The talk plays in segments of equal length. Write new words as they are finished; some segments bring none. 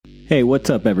Hey, what's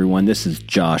up, everyone? This is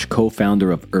Josh,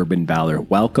 co-founder of Urban Valor.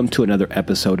 Welcome to another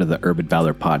episode of the Urban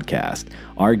Valor podcast.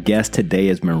 Our guest today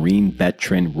is Marine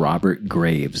veteran Robert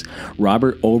Graves.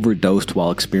 Robert overdosed while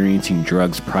experiencing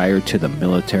drugs prior to the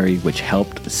military, which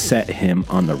helped set him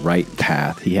on the right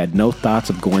path. He had no thoughts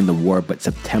of going to war, but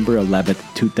September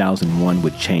 11th, 2001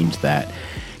 would change that.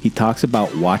 He talks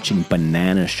about watching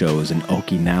banana shows in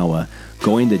Okinawa,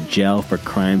 going to jail for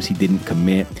crimes he didn't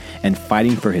commit, and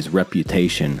fighting for his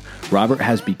reputation. Robert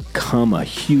has become a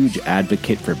huge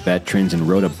advocate for veterans and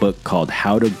wrote a book called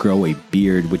How to Grow a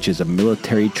Beard, which is a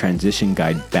military transition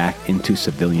guide back into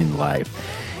civilian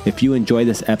life. If you enjoy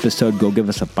this episode, go give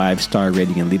us a 5-star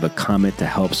rating and leave a comment to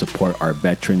help support our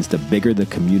veterans. The bigger the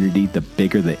community, the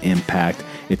bigger the impact.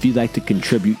 If you'd like to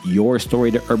contribute your story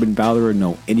to Urban Valor or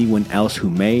know anyone else who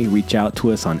may, reach out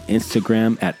to us on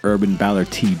Instagram at Urban Valor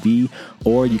TV,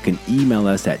 or you can email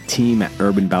us at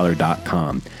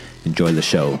team@urbanvalor.com. Enjoy the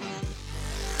show.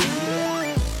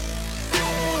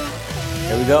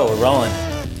 Here we go. We're rolling.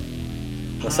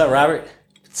 What's up, Robert?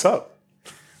 What's up?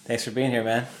 Thanks for being here,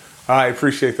 man. I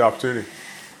appreciate the opportunity.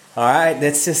 All right,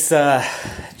 let's just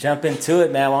jump into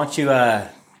it, man. Why don't you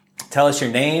tell us your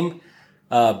name,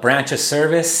 branch of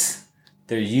service,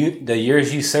 the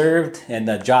years you served, and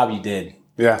the job you did.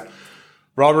 Yeah.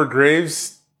 Robert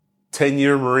Graves,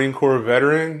 10-year Marine Corps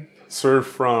veteran, served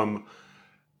from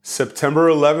September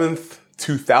 11th,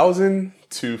 2000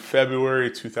 to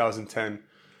February 2010.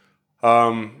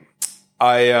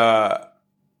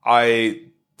 I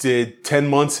did 10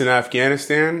 months in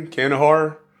Afghanistan,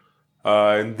 Kandahar,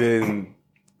 and then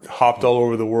hopped all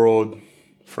over the world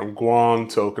from Guam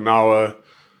to Okinawa,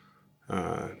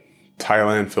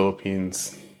 Thailand,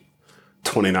 Philippines,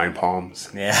 29 palms.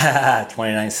 Yeah,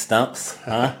 29 stumps,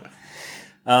 huh?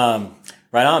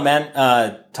 Right on, man.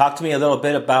 Talk to me a little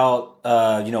bit about,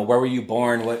 where were you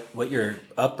born, what your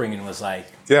upbringing was like?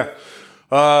 Yeah.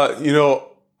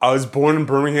 I was born in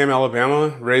Birmingham, Alabama,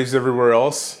 raised everywhere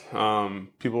else.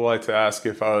 People like to ask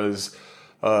if I was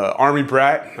Army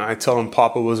brat. I tell them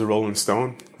Papa was a Rolling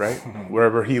Stone, right?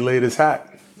 Wherever he laid his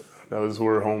hat, that was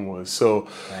where home was. So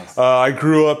nice. I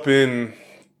grew up in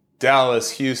Dallas,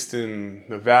 Houston,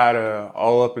 Nevada,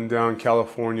 all up and down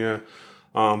California,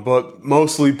 but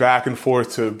mostly back and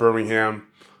forth to Birmingham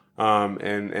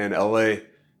and LA.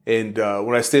 And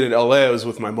when I stayed in LA, I was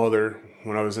with my mother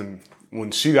when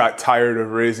she got tired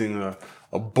of raising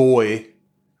a boy,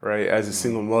 right, as a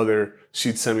single mother,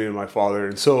 she'd send me to my father.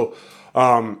 And so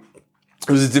it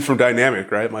was a different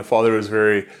dynamic, right? My father was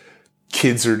very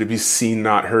kids are to be seen,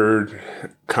 not heard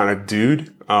kind of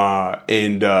dude.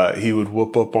 And he would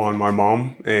whoop up on my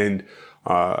mom. And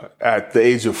at the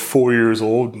age of 4 years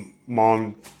old,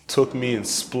 mom took me and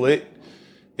split.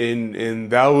 And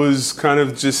that was kind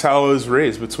of just how I was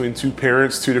raised, between two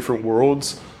parents, two different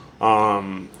worlds.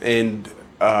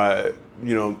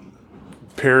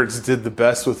 Parents did the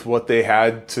best with what they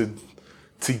had to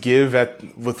give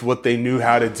with what they knew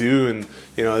how to do. And,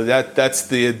 that's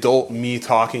the adult me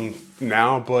talking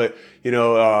now. But,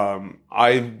 I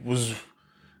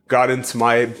got into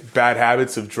my bad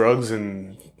habits of drugs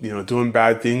and, doing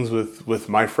bad things with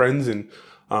my friends. And,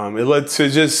 it led to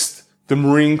just the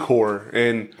Marine Corps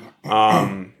and,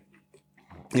 and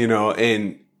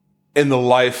the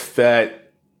life that,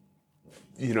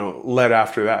 led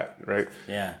after that, right?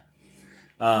 Yeah.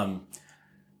 How'd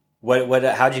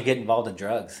you get involved in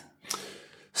drugs?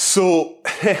 So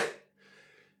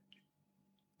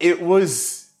it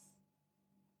was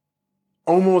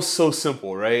almost so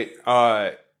simple, right?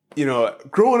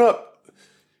 Growing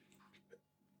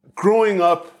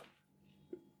up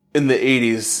in the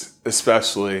 80s,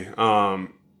 especially,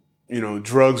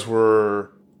 drugs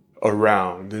were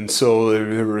around. And so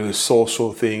there was a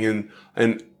social thing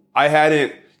and I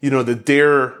hadn't, the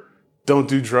DARE, don't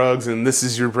do drugs, and this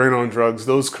is your brain on drugs.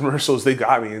 Those commercials, they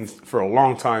got me. And for a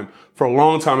long time,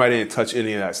 I didn't touch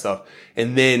any of that stuff.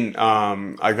 And then,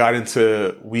 I got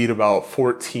into weed about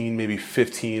 14, maybe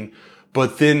 15.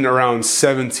 But then around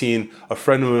 17, a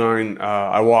friend of mine,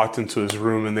 I walked into his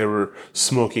room and they were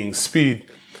smoking speed.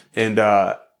 And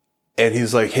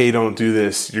he's like, hey, don't do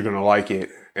this. You're going to like it.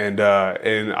 And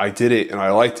I did it and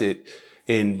I liked it.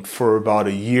 And for about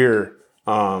a year,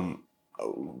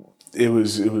 it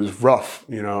was rough,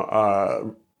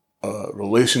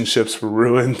 relationships were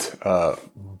ruined,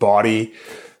 body,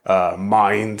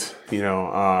 mind,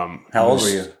 How old were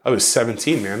you? I was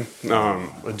 17, man,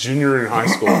 a junior in high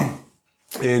school.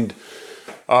 And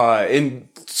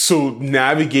so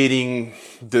navigating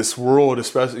this world,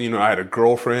 especially, I had a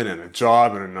girlfriend and a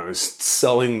job and I was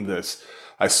selling this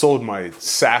I sold my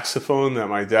saxophone that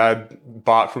my dad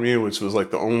bought for me, which was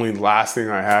like the only last thing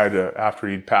I had after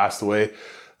he'd passed away,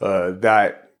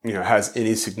 that, has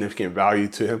any significant value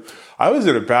to him. I was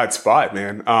in a bad spot,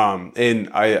 man. And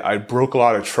I broke a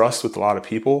lot of trust with a lot of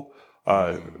people,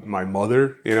 my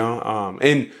mother,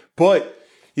 but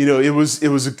it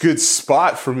was a good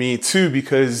spot for me too,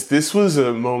 because this was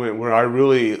a moment where I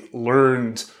really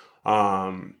learned,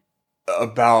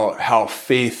 about how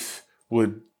faith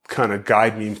would kind of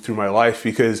guide me through my life,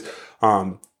 because,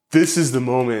 this is the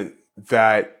moment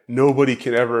that nobody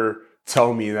can ever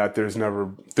tell me that there's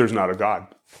not a God.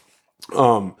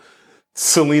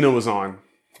 Selena was on,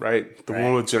 right? The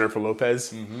one with Jennifer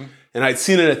Lopez. Mm-hmm. And I'd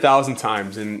seen it 1,000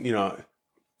 times, and,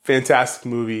 fantastic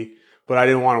movie, but I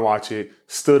didn't want to watch it.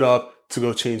 Stood up to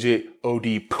go change it.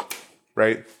 OD,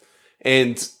 right?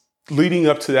 And leading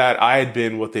up to that, I had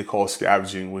been what they call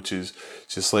scavenging, which is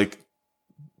just like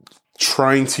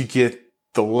trying to get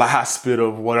the last bit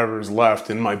of whatever's left.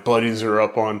 And my buddies are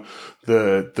up on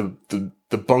the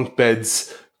bunk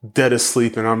beds, dead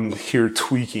asleep, and I'm here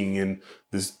tweaking, and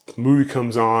this movie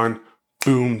comes on,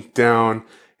 boom, down.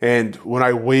 And when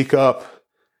I wake up,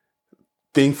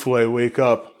 thankfully I wake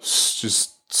up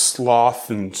just sloth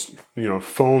and,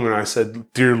 foam. And I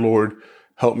said, "Dear Lord,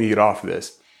 help me get off of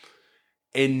this."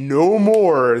 And no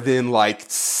more than like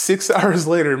 6 hours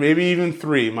later, maybe even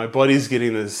 3, my buddy's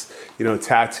getting this,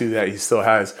 tattoo that he still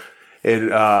has.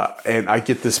 And I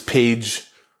get this page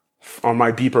on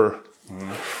my beeper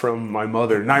from my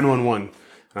mother, 911.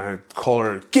 And I call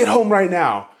her, "Get home right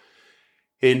now."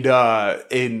 And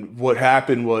what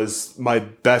happened was my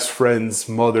best friend's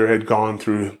mother had gone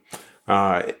through,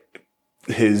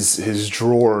 his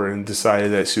drawer and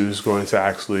decided that she was going to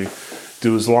actually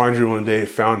do his laundry one day,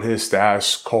 found his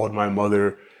stash, called my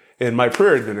mother, and my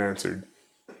prayer had been answered.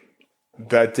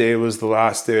 That day was the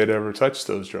last day I'd ever touched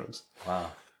those drugs.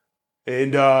 Wow.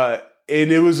 And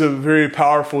it was a very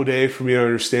powerful day for me to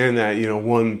understand that,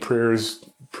 one, prayer is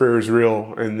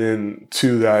real, and then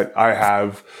 2, that I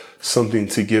have something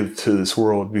to give to this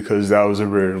world, because that was a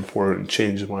very important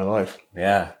change in my life.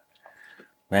 Yeah,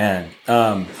 man.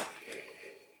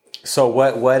 So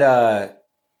what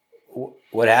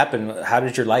happened? How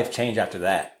did your life change after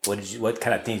that? What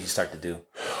kind of things did you start to do?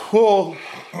 Well,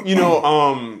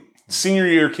 senior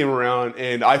year came around,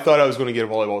 and I thought I was going to get a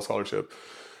volleyball scholarship.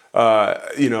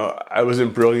 I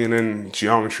wasn't brilliant in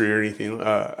geometry or anything.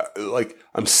 Like,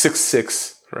 I'm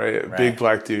 6'6", right? Big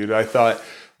black dude. I thought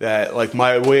that like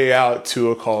my way out to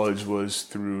a college was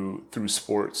through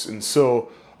sports. And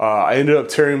so, I ended up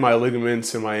tearing my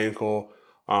ligaments in my ankle.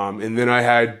 And then I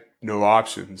had no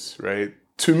options, right?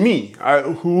 To me,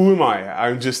 who am I?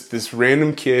 I'm just this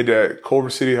random kid at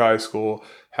Culver City High School,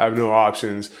 have no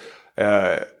options.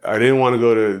 I didn't want to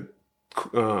go to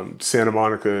Santa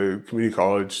Monica Community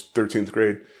College, 13th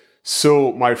grade.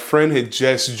 So my friend had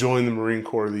just joined the Marine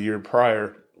Corps the year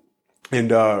prior. And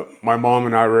my mom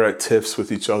and I were at TIFFs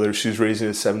with each other. She's raising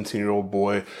a 17-year-old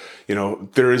boy.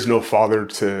 There is no father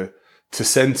to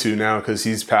send to now because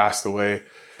he's passed away.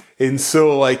 And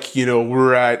so,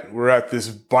 we're at this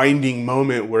binding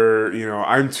moment where,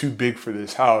 I'm too big for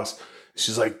this house.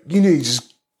 She's like, "You need to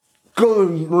just go to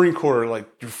the Marine Corps, like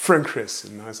your friend Chris."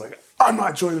 And I was like, "I'm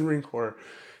not joining the Marine Corps."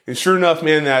 And sure enough,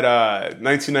 man, that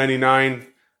 1999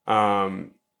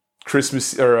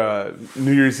 Christmas or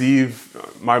New Year's Eve,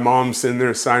 my mom's in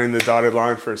there signing the dotted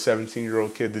line for a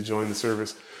 17-year-old kid to join the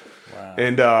service. Wow.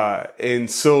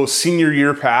 And so senior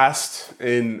year passed,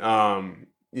 and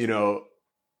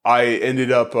I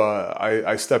ended up,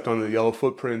 I stepped on the yellow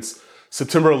footprints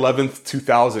September 11th,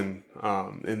 2000,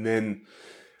 and then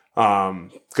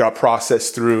got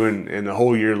processed through, and a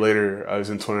whole year later, I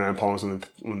was in 29 Palms when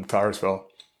the tires fell.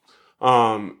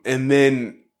 And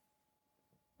then,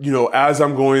 as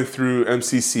I'm going through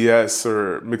MCCS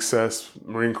or MCS,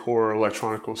 Marine Corps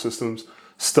Electronical Systems,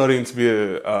 studying to be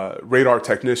a radar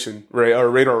technician, right, or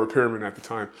radar repairman at the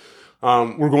time,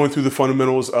 we're going through the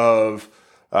fundamentals of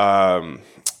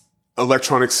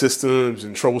electronic systems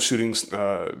and troubleshooting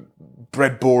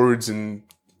breadboards and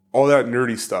all that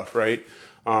nerdy stuff, right?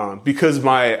 Because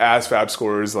my ASVAB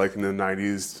score is like in the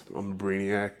 90s, I'm a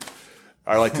brainiac.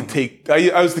 I like to take,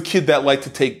 I was the kid that liked to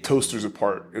take toasters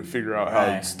apart and figure out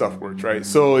how stuff works, right?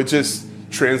 So it just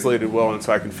translated well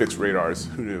until I can fix radars.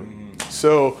 Who knew?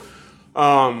 So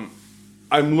I'm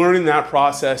learning that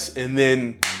process, and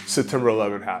then September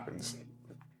 11th happens.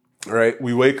 All right,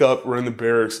 we wake up, we're in the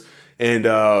barracks, and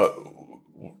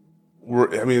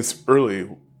it's early.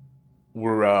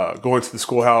 We're going to the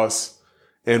schoolhouse,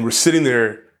 and we're sitting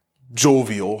there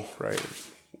jovial, right?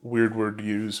 Weird word to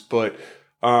use, but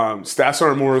Staff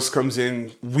Sergeant Morris comes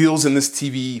in, wheels in this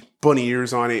TV, bunny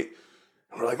ears on it.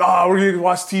 And we're like, oh, we're going to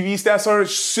watch TV, Staff Sergeant,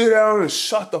 sit down and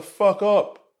shut the fuck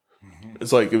up.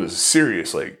 It's like, it was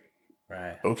serious, like,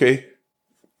 right. Okay,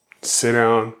 sit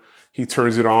down. He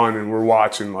turns it on and we're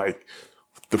watching like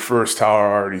the first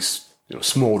tower already,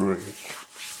 smoldering.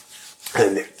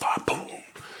 And then, boom.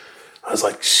 I was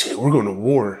like, shit, we're going to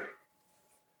war.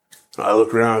 I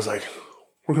look around, I was like,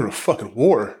 we're going to fucking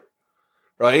war.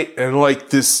 Right? And like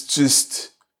this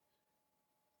just,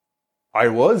 I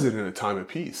wasn't in a time of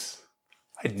peace.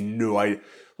 I had no idea.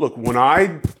 Look, when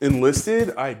I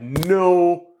enlisted, I had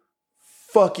no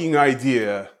fucking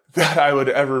idea that I would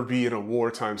ever be in a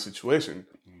wartime situation.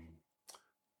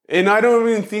 And I don't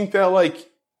even think that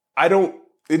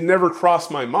it never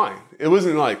crossed my mind. It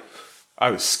wasn't like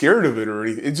I was scared of it or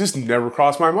anything. It just never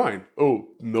crossed my mind. Oh,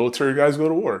 military guys go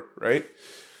to war, right?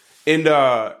 And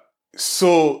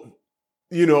so,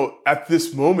 at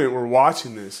this moment we're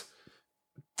watching this,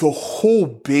 the whole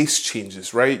base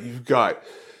changes, right? You've got,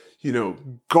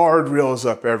 guardrails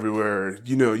up everywhere.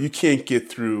 You can't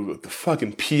get through the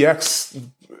fucking PX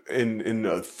in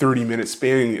a 30-minute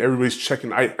span. Everybody's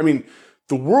checking. I mean,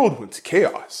 the world went to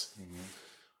chaos.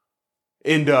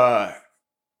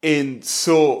 And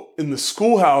so in the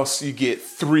schoolhouse, you get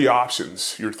 3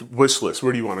 options, your wish list.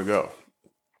 Where do you want to go?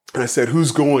 And I said,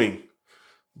 who's going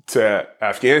to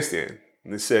Afghanistan?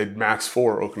 And they said, Max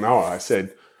 4, Okinawa. I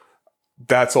said,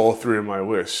 that's all 3 of my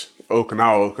wish.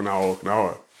 Okinawa, Okinawa,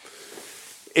 Okinawa.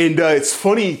 And it's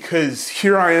funny because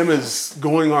here I am as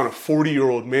going on a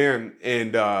 40-year-old man,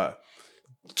 and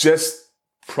just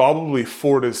probably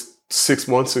 4 to 6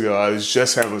 months ago, I was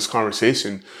just having this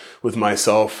conversation with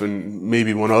myself and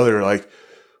maybe one other, like,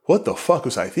 what the fuck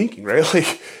was I thinking, right?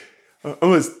 Like, I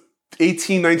was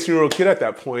 18, 19-year-old kid at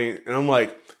that point, and I'm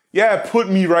like, yeah, put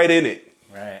me right in it.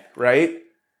 Right?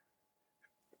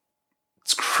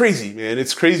 It's crazy, man.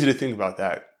 It's crazy to think about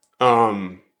that.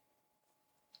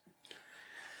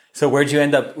 So where'd you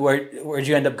end up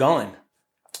going?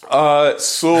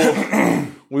 So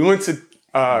we went to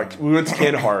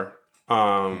Kandahar.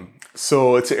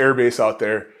 So it's an air base out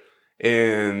there,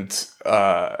 and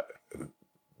the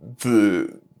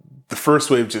first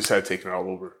wave just had taken it all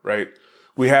over, right?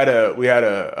 We had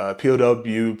a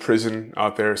POW prison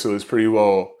out there, so it was pretty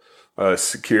well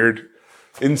secured.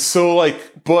 And so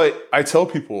but I tell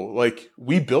people,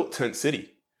 we built Tent City.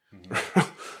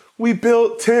 We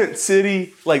built Tent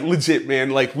City, legit,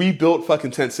 man. We built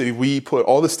fucking Tent City. We put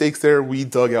all the stakes there. We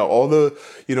dug out all the,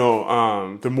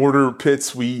 the mortar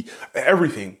pits.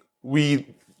 Everything.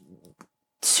 We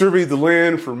surveyed the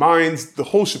land for mines, the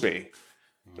whole shebang,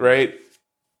 right?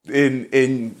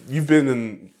 And you've been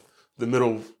in the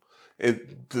middle,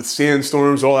 the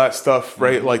sandstorms, all that stuff,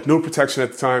 right? No protection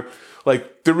at the time.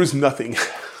 There was nothing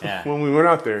when we went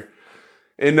out there.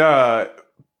 And,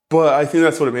 but I think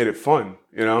that's what made it fun,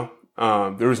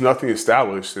 there was nothing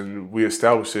established, and we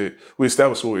established it. We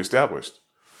established what we established.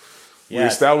 Yeah. We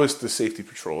established the safety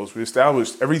patrols. We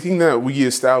established everything that we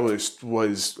established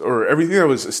everything that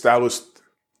was established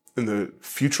in the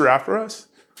future after us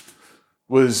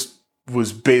was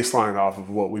baseline off of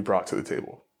what we brought to the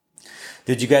table.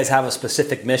 Did you guys have a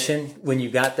specific mission when you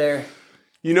got there?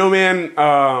 Man,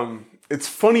 it's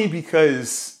funny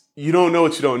because you don't know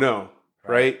what you don't know,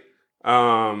 right?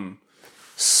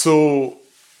 So,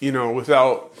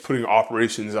 without putting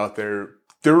operations out there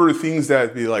were things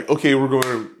that be like, okay, we're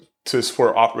going to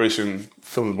support Operation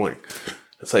fill in the blank.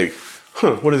 It's like,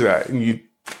 what is that? And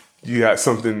you got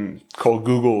something called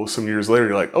Google some years later.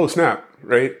 You're like, oh, snap,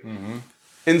 right? Mm-hmm.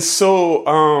 And so,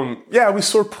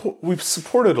 we've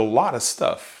supported a lot of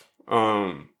stuff.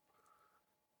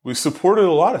 We supported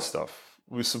a lot of stuff.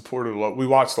 We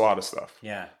watched a lot of stuff.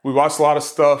 Yeah. We watched a lot of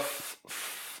stuff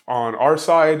on our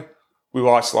side. We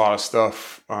watched a lot of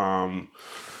stuff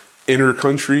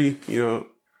inter-country,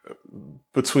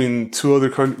 between 2 other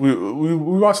countries. We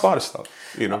watched a lot of stuff,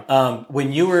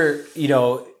 When you were,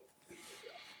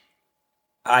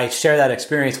 I share that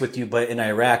experience with you, but in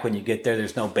Iraq, when you get there,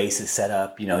 there's no bases set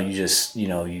up. You just, you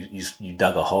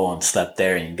dug a hole and slept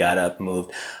there, and you got up,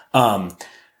 moved.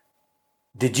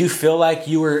 Did you feel like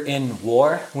you were in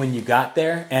war when you got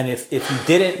there? And if you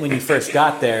didn't when you first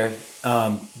got there,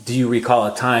 do you recall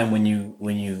a time when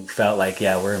you felt like,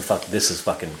 yeah, we're in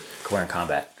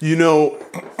combat?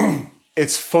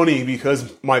 It's funny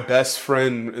because my best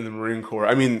friend in the Marine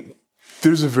Corps,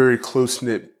 there's a very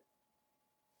close-knit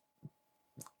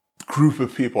group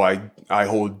of people I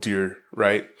hold dear,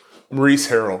 right? Maurice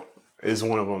Harrell is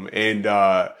one of them. And,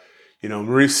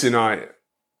 Maurice and I,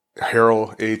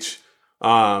 Harrell H.,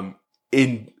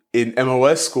 in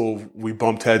MOS school, we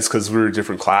bumped heads because we were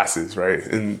different classes, right?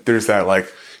 And there's that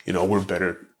like, we're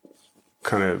better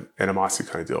kind of animosity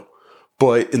kind of deal.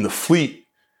 But in the fleet,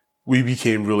 we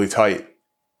became really tight.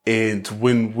 And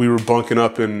when we were bunking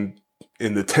up in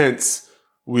the tents,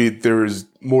 there was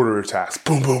mortar attacks.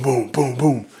 Boom, boom, boom, boom,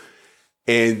 boom.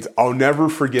 And I'll never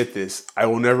forget this. I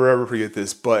will never, ever forget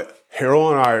this. But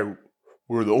Harold and I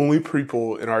were the only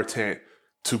people in our tent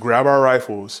to grab our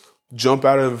rifles, jump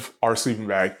out of our sleeping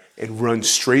bag, and run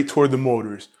straight toward the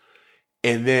mortars.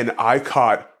 And then I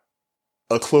caught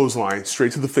a clothesline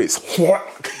straight to the face.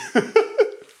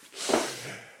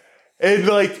 And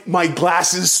like my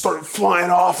glasses start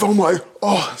flying off. I'm like,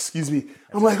 oh, excuse me.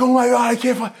 I'm like, oh my God, I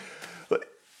can't find.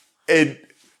 And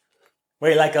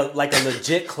wait, like a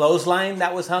legit clothesline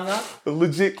that was hung up? A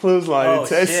legit clothesline. Oh,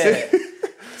 shit.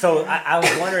 So I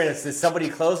was wondering, did somebody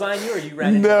clothesline you or you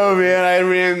ran into No, man, I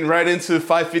ran right into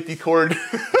 550 cord.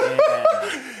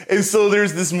 Yeah. And so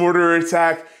there's this mortar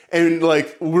attack and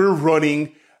like we're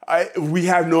running. We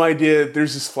have no idea.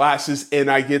 There's just flashes and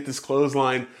I get this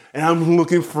clothesline and I'm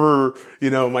looking for,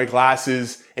 my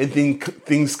glasses and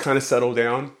things kind of settle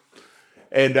down.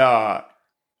 And,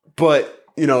 but,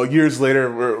 years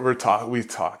later, we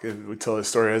talk and we tell the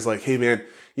story. I was like, hey man,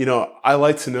 I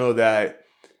like to know that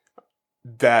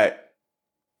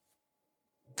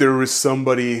there was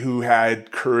somebody who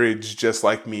had courage just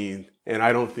like me. And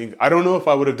I don't know if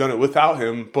I would have done it without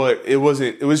him, but it was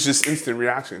just instant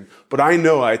reaction. But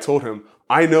I told him,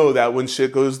 I know that when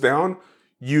shit goes down,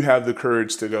 you have the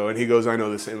courage to go. And he goes, I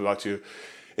know the same about you.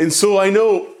 And so I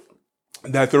know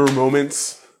that there were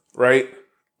moments, right?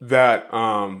 That,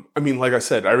 like I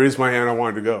said, I raised my hand, I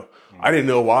wanted to go. I didn't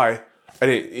know why. I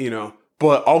didn't,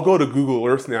 but I'll go to Google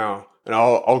Earth now and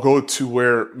I'll go to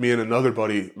where me and another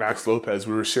buddy, Max Lopez,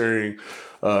 we were sharing,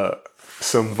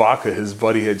 some vodka his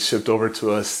buddy had shipped over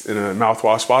to us in a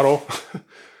mouthwash bottle.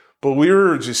 But we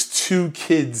were just two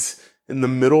kids in the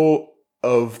middle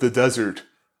of the desert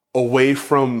away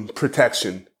from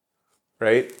protection,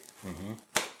 right? Mm-hmm.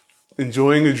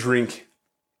 Enjoying a drink.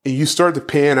 And you start to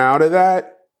pan out of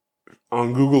that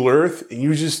on Google Earth and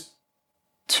you just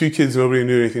two kids nobody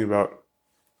knew anything about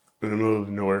in the middle of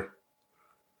nowhere.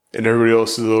 And everybody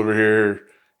else is over here,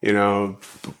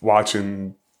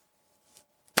 watching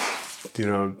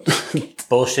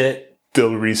bullshit.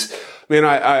 Bill Reese. Man,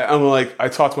 I'm like, I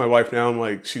talk to my wife now. I'm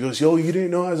like, she goes, yo, you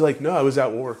didn't know? I was like, no, I was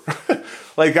at war.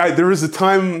 There was a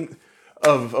time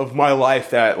of my life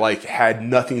that like had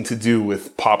nothing to do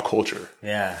with pop culture.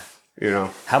 Yeah.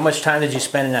 How much time did you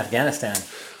spend in Afghanistan?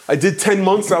 I did 10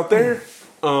 months out there.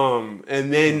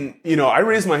 And then, I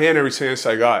raised my hand every chance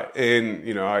I got.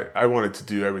 And, I wanted to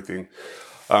do everything.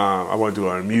 I wanted to do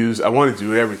on Muse. I wanted to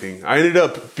do everything. I ended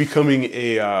up becoming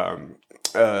a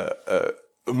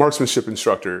marksmanship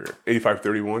instructor,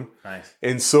 8531. Nice.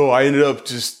 And so I ended up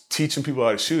just teaching people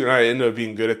how to shoot, and I ended up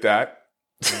being good at that.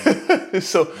 Mm.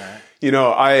 So,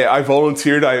 right. I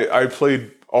volunteered. I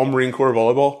played all Marine Corps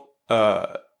volleyball.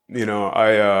 I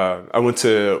went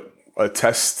to a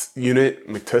test unit,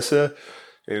 McTissa,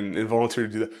 and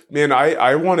volunteered to do that. Man,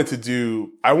 I wanted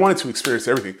to experience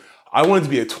everything. I wanted to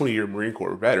be a 20-year Marine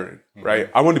Corps veteran, right?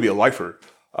 I wanted to be a lifer.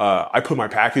 I put my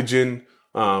package in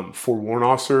for warrant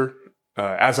officer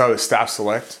as I was staff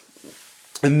select.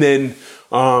 And then,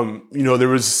 there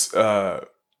was, and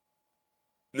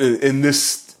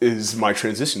this is my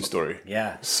transition story.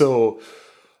 Yeah. So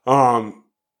I'd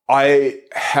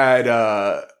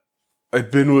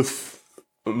been with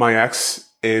my ex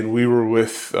and we were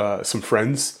with some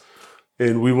friends.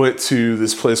 And we went to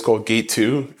this place called Gate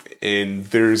 2, and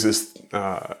there's this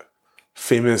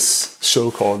famous show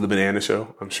called The Banana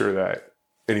Show. I'm sure that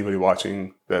anybody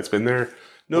watching that's been there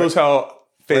knows how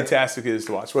fantastic it is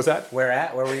to watch. What's that? Where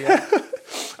at? Where were you at?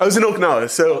 I was in Okinawa.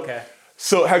 Okay.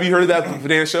 So have you heard of that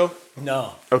Banana Show?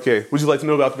 No. Okay. Would you like to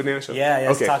know about the Banana Show? Yeah,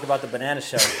 let's talk about the Banana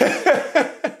Show.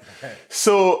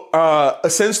 So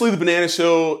essentially the Banana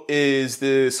Show is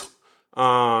this,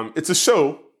 it's a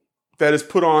show that is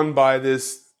put on by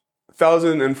this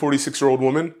 1,046-year-old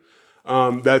woman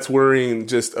that's wearing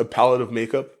just a palette of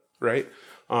makeup, right?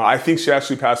 I think she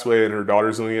actually passed away and her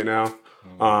daughter's doing it now.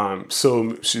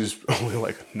 So she's only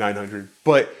like 900.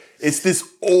 But it's this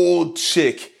old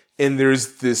chick and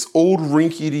there's this old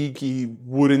rinky-dinky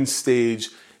wooden stage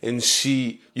and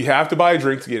you have to buy a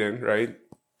drink to get in, right?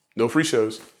 No free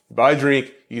shows. Buy a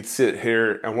drink, you can sit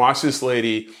here and watch this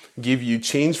lady give you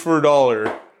change for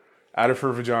 $1 out of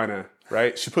her vagina,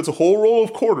 right? She puts a whole roll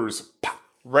of quarters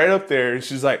right up there and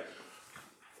she's like,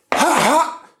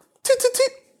 ha ha,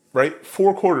 right?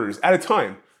 4 quarters at a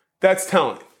time. That's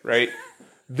talent, right?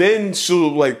 Then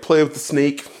she'll like play with the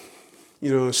snake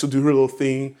she'll do her little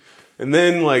thing. And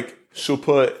then, like, she'll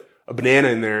put a banana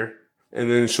in there, and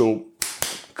then she'll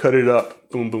cut it up.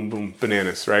 Boom, boom, boom.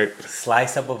 Bananas, right?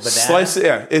 Slice up a banana? Slice it,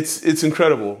 yeah. It's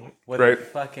incredible, What right?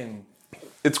 Fucking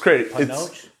It's crazy.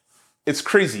 panoche? It's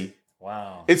crazy.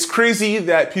 Wow. It's crazy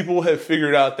that people have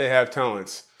figured out they have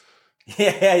talents.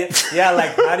 Yeah,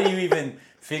 like, how do you even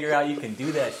figure out you can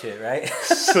do that shit, right?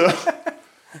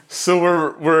 So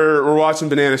we're watching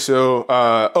Banana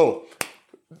Show.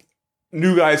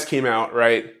 New guys came out,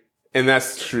 right? And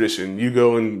that's the tradition. You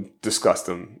go and discuss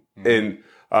them. And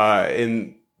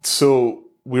so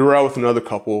we were out with another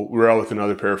couple. We were out with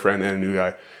another pair friend and a new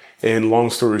guy. And long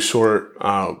story short,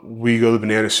 we go to the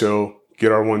Banana Show,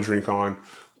 get our one drink on,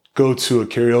 go to a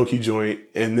karaoke joint.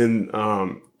 And then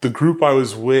the group I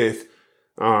was with,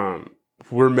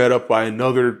 we're met up by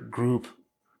another group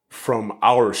from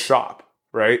our shop,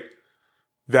 right?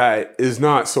 That is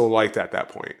not so liked at that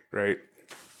point, right?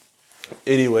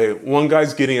 Anyway, one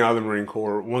guy's getting out of the Marine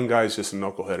Corps. One guy's just a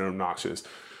knucklehead and obnoxious.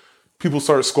 People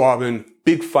start squabbling.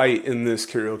 Big fight in this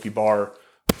karaoke bar.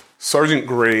 Sergeant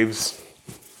Graves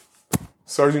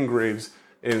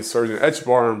and Sergeant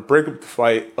Etchbarn break up the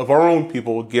fight of our own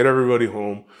people, get everybody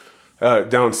home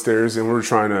downstairs, and we're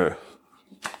trying to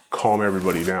calm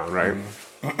everybody down, right?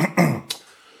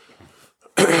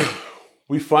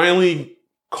 We finally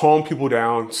calm people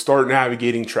down, start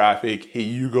navigating traffic. Hey,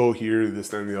 you go here, this,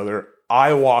 that, and the other.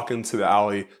 I walk into the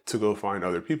alley to go find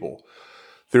other people.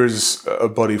 There's a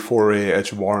buddy, Foray,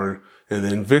 Etchbarn, and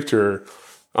then Victor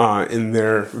in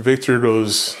there. Victor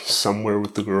goes somewhere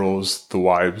with the girls, the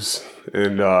wives,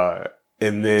 and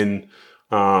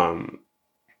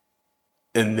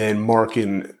then Mark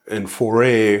and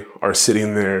Foray are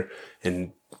sitting there,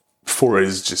 and Foray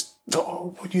is just,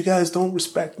 oh, you guys don't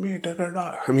respect me. Da, da,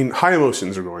 da. I mean, high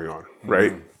emotions are going on,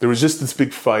 right? Mm-hmm. There was just this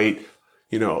big fight,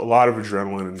 a lot of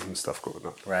adrenaline and stuff going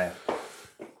on. Right.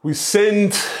 We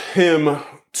send him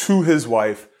to his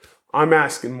wife. I'm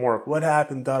asking Mark, what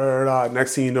happened? Da, da, da, da.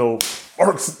 Next thing you know,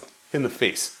 Mark's in the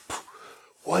face.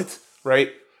 What?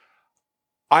 Right?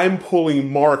 I'm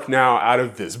pulling Mark now out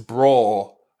of this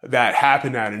brawl that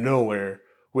happened out of nowhere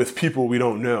with people we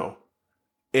don't know.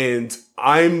 And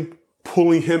I'm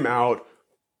pulling him out.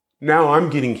 Now I'm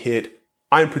getting hit.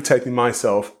 I'm protecting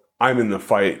myself. I'm in the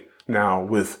fight now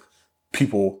with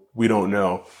people we don't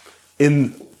know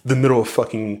in the middle of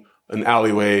fucking an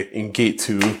alleyway in Gate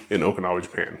 2 in Okinawa,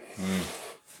 Japan.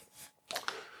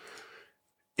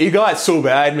 It got so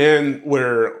bad, man,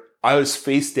 where I was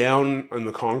face down on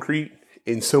the concrete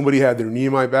and somebody had their knee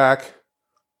in my back,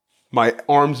 my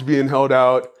arms being held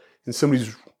out, and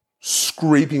somebody's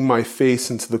scraping my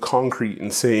face into the concrete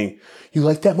and saying, "You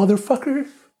like that, motherfucker?"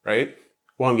 Right?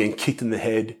 While I'm getting kicked in the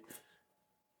head.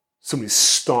 Somebody's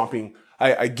stomping.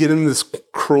 I get in this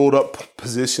curled up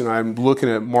position. I'm looking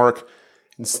at Mark,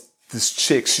 and this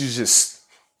chick, she's just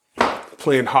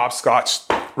playing hopscotch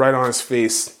right on his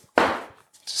face,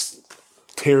 just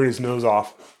tearing his nose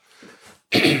off.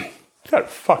 Got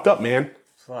fucked up, man.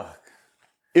 Fuck.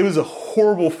 It was a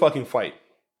horrible fucking fight.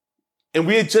 And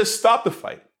we had just stopped the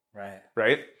fight.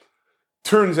 Right?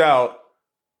 Turns out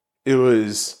it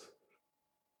was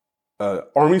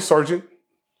Army Sergeant,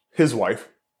 his wife,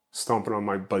 stomping on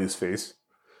my buddy's face.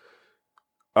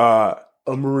 A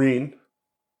Marine,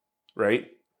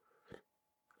 right?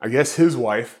 I guess his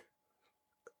wife,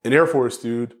 an Air Force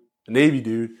dude, a Navy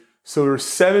dude. So there were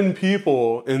 7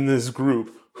 people in this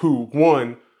group who,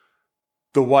 one,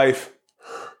 the wife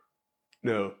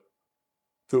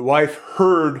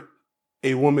heard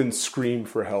a woman scream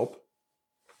for help,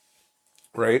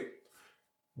 right?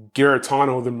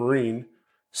 Garetano, the Marine,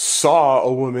 saw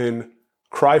a woman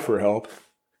cry for help.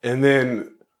 And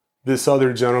then this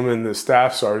other gentleman, the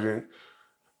staff sergeant,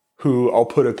 who I'll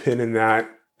put a pin in that,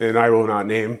 and I will not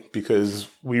name because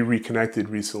we reconnected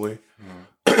recently.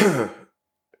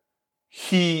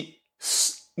 He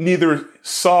neither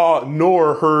saw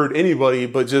nor heard anybody,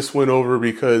 but just went over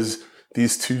because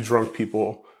these 2 drunk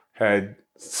people had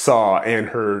saw and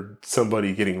heard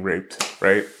somebody getting raped,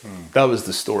 right? That was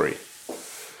the story.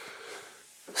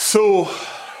 So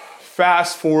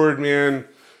fast forward, man,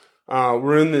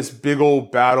 we're in this big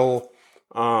old battle.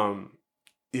 I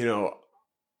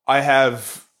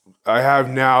have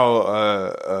now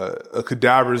a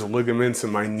cadaver's ligaments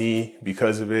in my knee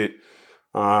because of it.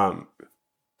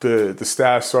 The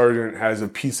staff sergeant has a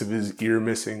piece of his ear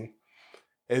missing.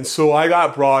 And so I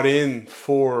got brought in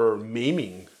for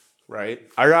maiming, right?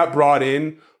 I got brought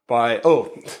in by,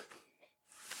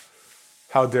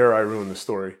 how dare I ruin the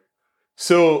story?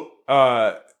 So,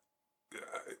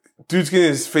 dude's getting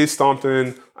his face stomped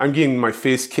in. I'm getting my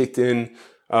face kicked in.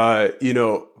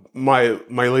 my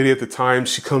lady at the time,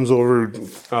 she comes over,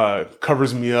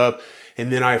 covers me up.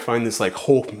 And then I find this like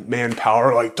Hulk man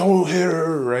power, like, don't hit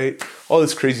her, right? All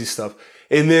this crazy stuff.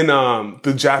 And then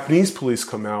the Japanese police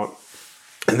come out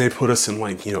and they put us in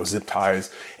like, zip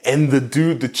ties. And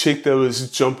the chick that was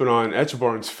jumping on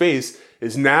Echebarn's face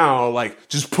is now like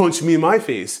just punching me in my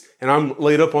face. And I'm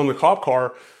laid up on the cop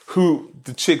car. Who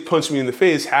the chick punched me in the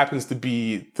face happens to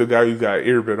be the guy who got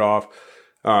ear bit off.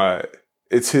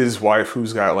 It's his wife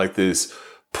who's got like this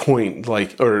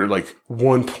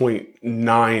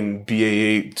 1.9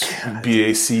 BA8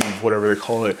 BAC, whatever they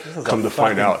call it. Come to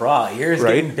find out, ears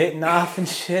right? Getting bitten off and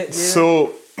shit.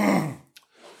 Dude.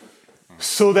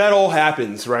 So that all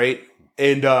happens, right?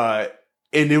 And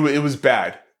it was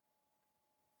bad.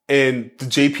 And the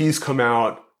JPs come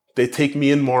out. They take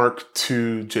me and Mark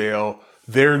to jail.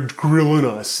 They're grilling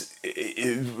us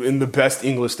in the best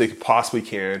English they possibly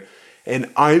can.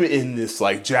 And I'm in this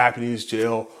like Japanese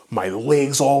jail. My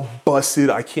legs all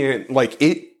busted. I can't my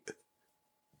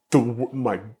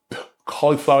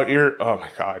cauliflower ear. Oh my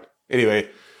God. Anyway,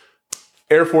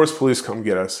 Air Force police come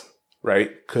get us, right?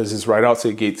 Because it's right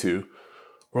outside gate 2.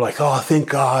 We're like, oh, thank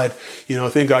God.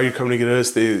 Thank God you're coming to get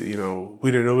us. We didn't know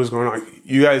what was going on.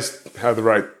 You guys have the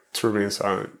right to remain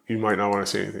silent. You might not want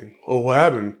to say anything. Oh, what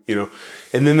happened?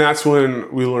 And then that's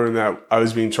when we learned that I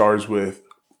was being charged with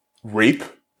rape,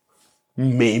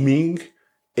 maiming,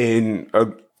 and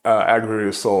aggravated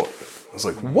assault. I was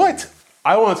like, what?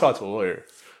 I want to talk to a lawyer,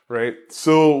 right?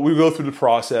 So we go through the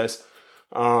process.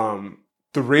 The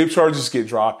rape charges get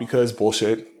dropped because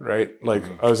bullshit, right? Like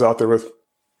I was out there with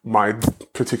my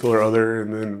particular other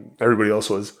and then everybody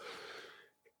else was.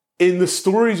 And the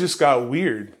story just got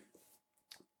weird.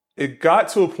 It got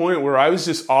to a point where I was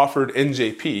just offered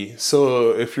NJP.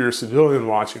 So if you're a civilian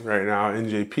watching right now,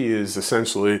 NJP is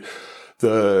essentially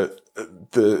the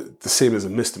same as a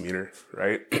misdemeanor,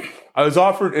 right? I was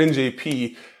offered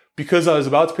NJP because I was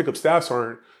about to pick up staff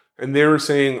sergeant and they were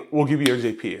saying, we'll give you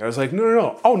NJP. I was like,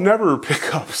 no, I'll never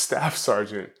pick up staff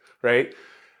sergeant, right?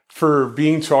 For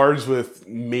being charged with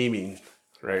maiming,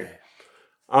 right?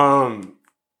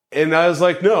 And I was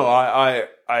like, no, I'm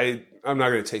not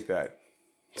going to take that.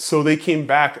 So they came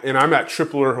back and I'm at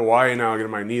Tripler, Hawaii now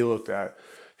getting my knee looked at.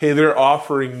 Hey, they're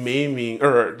offering maiming,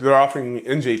 or they're offering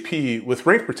NJP with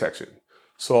rank protection.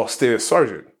 So I'll stay as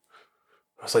sergeant.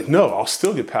 I was like, no, I'll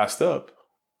still get passed up.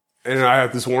 And I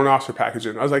have this warrant officer package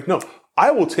in. I was like, no,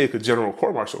 I will take a general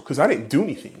court martial because I didn't do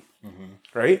anything,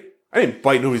 right? I didn't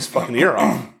bite nobody's fucking ear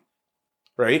off,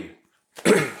 right?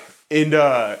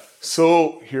 And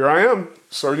so here I am,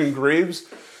 Sergeant Graves,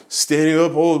 standing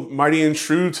up all mighty and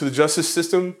true to the justice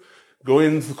system,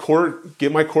 going into the court,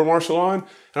 get my court martial on.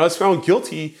 And I was found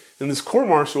guilty in this court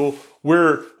martial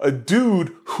where a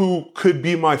dude who could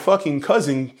be my fucking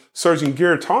cousin, Sergeant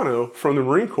Garitano from the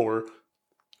Marine Corps,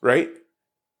 right,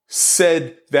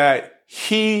 said that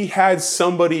he had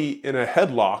somebody in a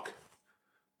headlock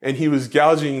and he was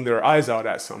gouging their eyes out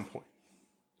at some point.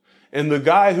 And the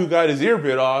guy who got his ear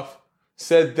bit off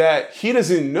said that he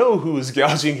doesn't know who was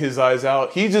gouging his eyes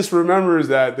out. He just remembers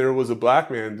that there was a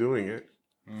black man doing it.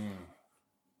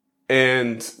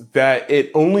 And that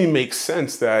it only makes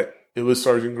sense that it was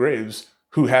Sergeant Graves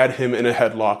who had him in a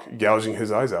headlock gouging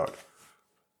his eyes out.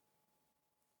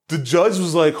 The judge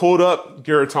was like, hold up,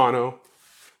 Garitano.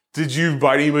 Did you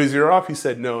bite anybody's ear off? He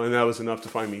said no, and that was enough to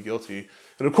find me guilty.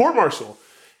 And a court martial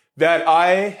that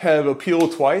I have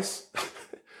appealed twice.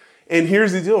 And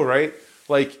here's the deal, right?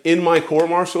 Like in my court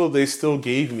martial, they still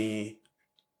gave me,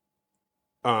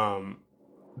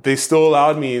 they still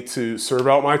allowed me to serve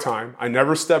out my time. I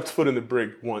never stepped foot in the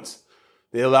brig once.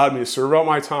 They allowed me to serve out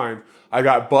my time. I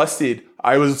got busted.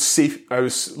 I was safe. I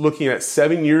was looking at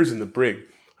 7 years in the brig.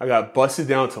 I got busted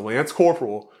down to Lance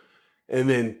Corporal and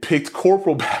then picked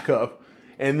Corporal back up.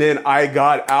 And then I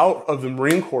got out of the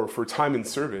Marine Corps for time in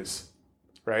service,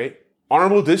 right?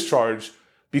 Honorable discharge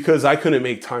because I couldn't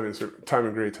make time in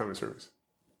service.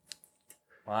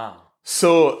 Wow.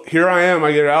 So here I am,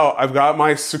 I get out. I've got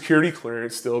my security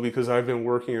clearance still because I've been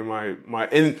working in my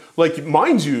and like,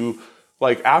 mind you,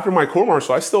 like after my court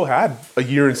martial, I still had a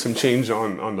year and some change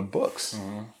on the books,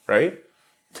 right?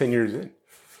 10 years in.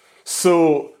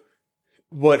 So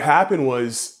what happened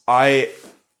was I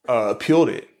appealed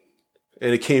it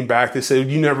and it came back. They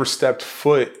said, you never stepped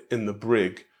foot in the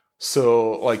brig.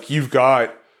 So like, you've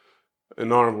got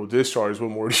an honorable discharge.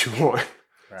 What more do you want? Right.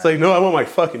 It's like, no, I want my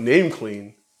fucking name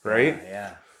clean. Right?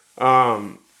 Yeah.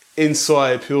 And so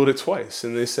I appealed it twice.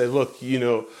 And they said, look,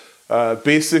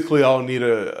 basically I'll need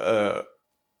a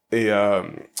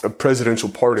presidential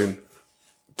pardon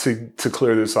to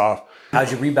clear this off.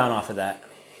 How'd you rebound off of that?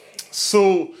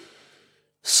 So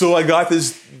So I got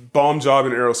this bomb job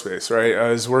in aerospace, right? I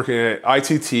was working at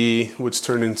ITT, which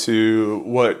turned into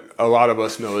what a lot of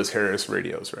us know as Harris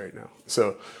Radios right now.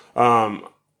 So,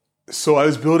 so I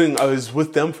was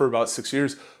with them for about 6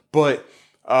 years, but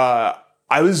I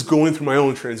was going through my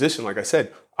own transition. Like I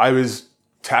said, I was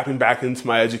tapping back into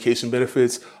my education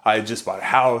benefits. I had just bought a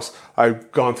house.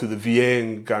 I've gone through the VA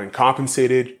and gotten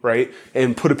compensated, right?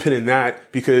 And put a pin in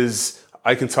that because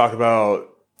I can talk about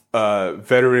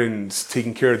veterans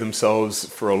taking care of themselves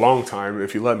for a long time,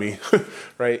 if you let me,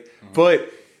 right? Mm-hmm.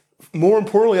 But more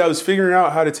importantly, I was figuring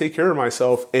out how to take care of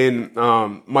myself. And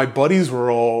my buddies were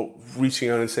all reaching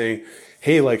out and saying,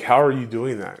 hey, like, how are you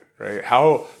doing that, right?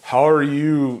 How are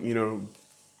you,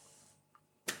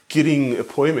 getting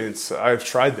appointments? I've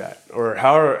tried that. Or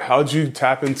how'd you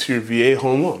tap into your VA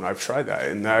home loan? I've tried that.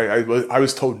 And I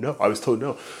was told no.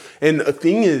 And the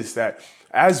thing is that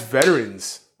as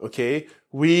veterans, okay,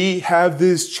 we have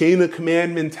this chain of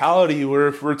command mentality where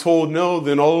if we're told no,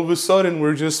 then all of a sudden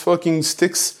we're just fucking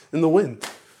sticks in the wind,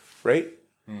 right?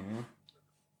 Mm-hmm.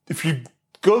 If you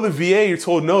go to the VA, you're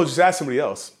told no, just ask somebody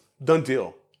else. Done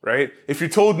deal, right? If you're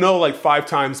told no like 5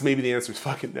 times, maybe the answer is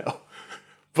fucking no.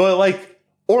 But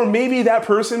or maybe that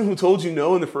person who told you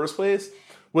no in the first place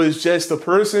was just a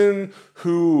person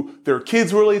who their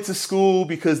kids were late to school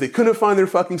because they couldn't find their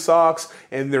fucking socks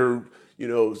and their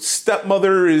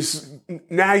stepmother is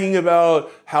nagging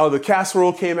about how the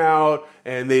casserole came out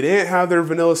and they didn't have their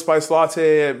vanilla spice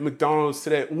latte at McDonald's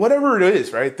today. Whatever it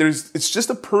is, right? It's just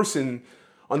a person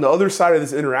on the other side of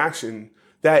this interaction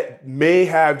that may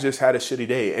have just had a shitty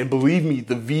day. And believe me,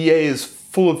 the VA is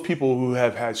full of people who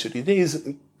have had shitty days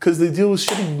because they deal with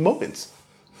shitty moments.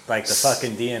 Like the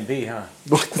fucking DMV, huh?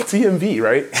 Like the DMV,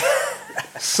 right?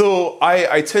 So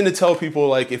I tend to tell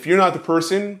people, if you're not the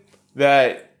person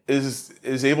that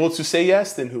is able to say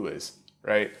yes, then who is,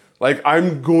 right?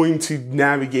 I'm going to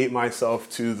navigate myself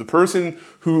to the person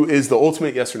who is the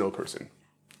ultimate yes or no person.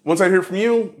 Once I hear from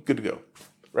you, good to go,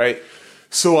 right?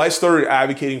 So I started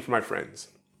advocating for my friends.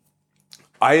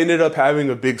 I ended up having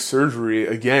a big surgery,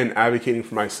 again, advocating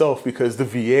for myself because the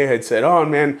VA had said, oh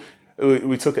man,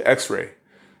 we took an x-ray.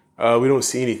 We don't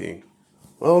see anything.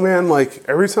 Well, man,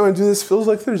 every time I do this, it feels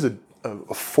like there's a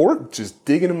fork just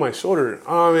digging in my shoulder.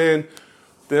 Oh man,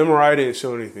 the MRI didn't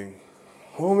show anything.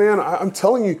 Oh man, I'm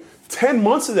telling you, 10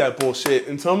 months of that bullshit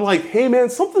until I'm like, hey man,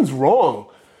 something's wrong,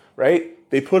 right?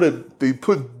 They put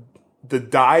the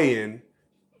dye in,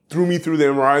 threw me through the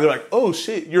MRI. They're like, oh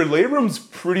shit, your labrum's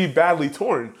pretty badly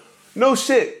torn. No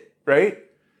shit, right?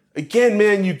 Again,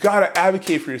 man, you gotta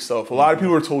advocate for yourself. A lot of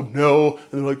people are told no,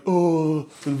 and they're like, oh,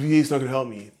 the VA's not gonna help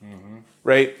me,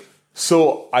 right?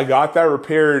 So I got that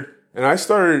repaired. And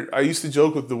I used to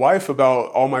joke with the wife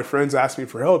about all my friends asking me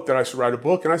for help that I should write a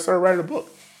book. And I started writing a book.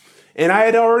 And I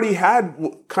had already had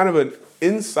kind of an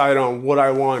insight on what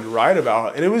I wanted to write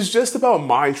about. And it was just about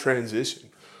my transition,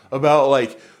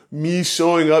 about me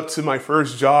showing up to my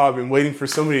first job and waiting for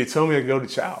somebody to tell me I could go to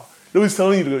chow. Nobody's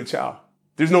telling you to go to chow.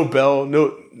 There's no bell,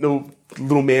 no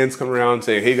little man's coming around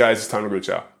saying, hey guys, it's time to go to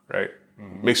chow, right?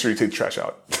 Mm-hmm. Make sure you take the trash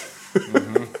out.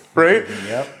 Mm-hmm. Right?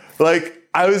 Yep.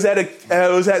 I was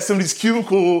at somebody's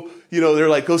cubicle, they're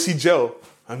like, go see Joe.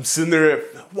 I'm sitting there.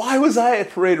 Why was I at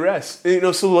Parade Rest?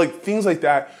 And, so things like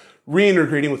that,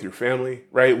 reintegrating with your family,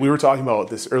 right? We were talking about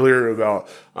this earlier about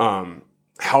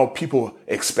how people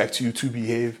expect you to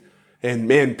behave. And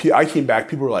man, I came back,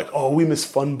 people were like, oh, we miss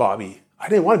Fun Bobby. I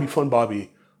didn't want to be Fun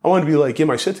Bobby. I wanted to be get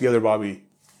my shit together, Bobby,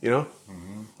 Mm-hmm.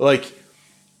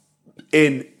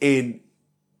 And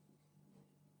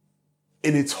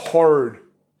it's hard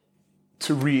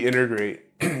to reintegrate.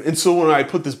 And so when I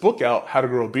put this book out, How to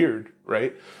Grow a Beard,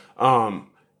 right?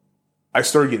 I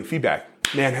started getting feedback.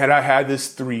 Man, had I had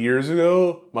this 3 years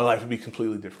ago, my life would be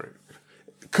completely different.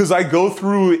 Because I go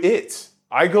through it.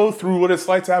 I go through what it's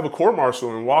like to have a court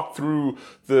martial and walk through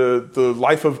the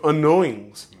life of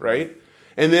unknowings, right?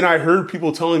 And then I heard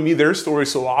people telling me their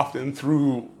stories so often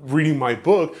through reading my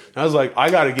book. And I was like, I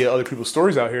got to get other people's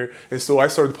stories out here. And so I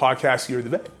started the podcast, You're the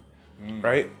Vet.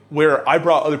 Right? Where I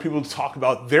brought other people to talk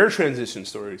about their transition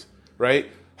stories,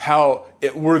 right?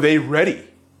 Were they ready?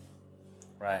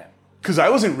 Right. Because I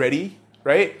wasn't ready,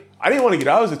 right? I didn't want to get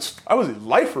out. I was a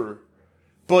lifer.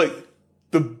 But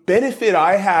the benefit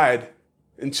I had,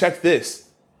 and check this,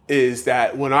 is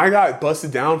that when I got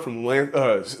busted down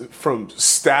from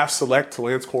staff select to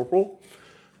Lance Corporal,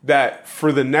 that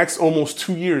for the next almost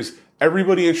 2 years,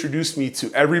 everybody introduced me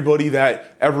to everybody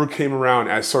that ever came around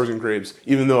as Sergeant Graves,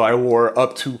 even though I wore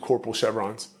up to corporal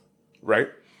chevrons, right?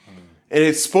 And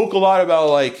it spoke a lot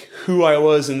about who I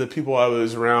was and the people I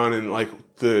was around, and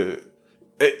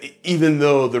even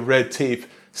though the red tape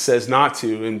says not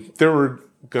to, and there were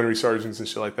gunnery sergeants and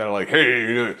shit like that are like, hey,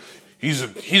 you know, he's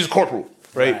a corporal,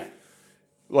 right?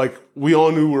 Like, we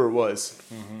all knew where it was.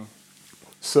 Mm-hmm.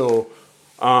 So,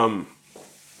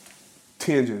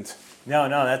 tangent. No,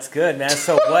 that's good, man.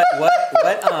 So what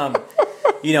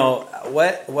you know,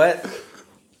 what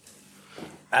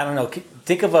I don't know,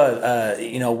 think of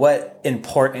what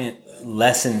important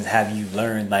lessons have you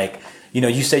learned? Like, you know,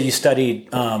 you said you studied,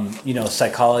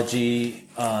 psychology,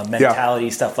 mentality,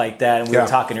 stuff like that. And we were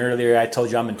talking earlier, I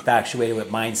told you I'm infatuated with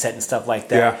mindset and stuff like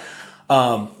that.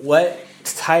 Yeah. What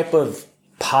type of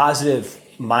positive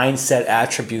mindset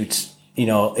attributes, you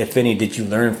know, if any, did you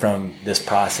learn from this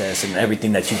process and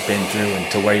everything that you've been through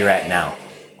and to where you're at now?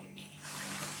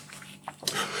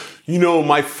 You know,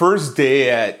 my first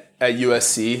day at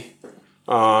USC,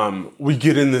 we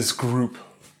get in this group,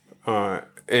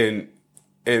 and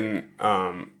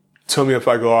tell me if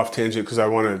I go off tangent because I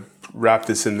want to wrap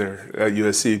this in there at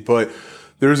USC. But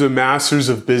there's a Masters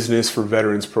of Business for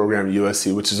Veterans program at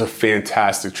USC, which is a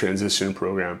fantastic transition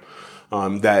program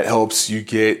that helps you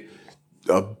get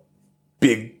a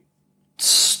big,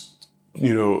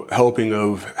 you know, helping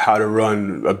of how to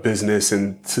run a business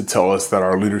and to tell us that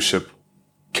our leadership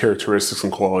characteristics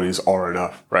and qualities are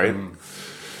enough, right?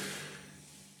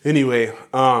 Anyway,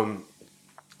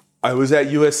 I was at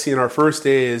USC, and our first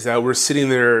day is that we're sitting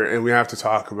there and we have to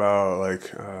talk about,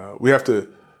 like, we have to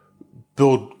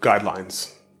build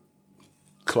guidelines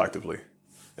collectively.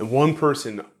 And one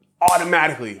person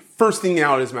automatically, first thing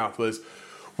out of his mouth was,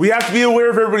 we have to be aware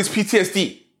of everybody's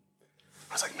PTSD.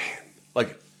 I was like, man,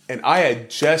 and I had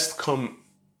just come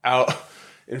out.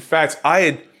 In fact,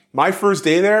 my first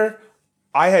day there,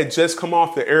 I had just come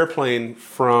off the airplane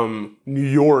from New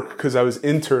York because I was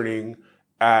interning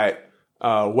at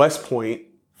West Point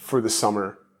for the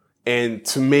summer. And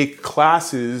to make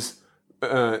classes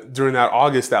during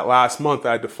that last month,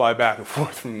 I had to fly back and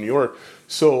forth from New York.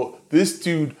 So this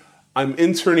dude, I'm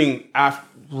interning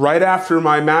right after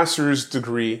my master's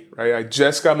degree, right? I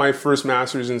just got my first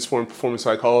master's in sport and performance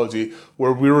psychology,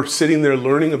 where we were sitting there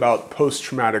learning about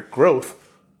post-traumatic growth,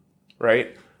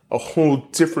 right? A whole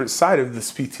different side of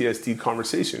this PTSD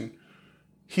conversation.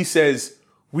 He says,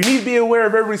 we need to be aware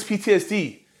of everybody's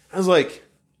PTSD. I was like,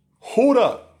 hold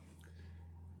up.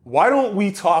 Why don't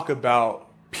we talk about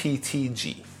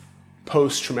PTG,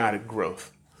 post-traumatic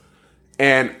growth?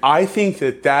 And I think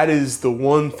that is the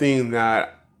one thing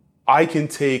that I can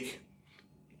take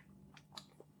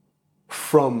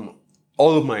from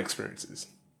all of my experiences.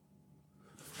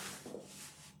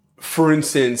 For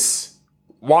instance,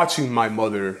 watching my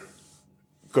mother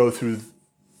go through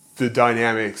the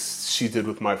dynamics she did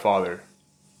with my father,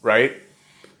 right?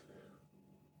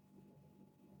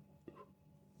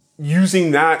 Using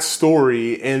that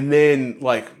story, and then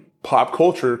like pop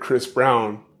culture, Chris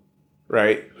Brown,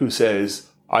 right? Who says,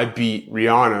 I beat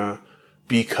Rihanna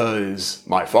because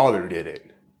my father did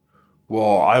it.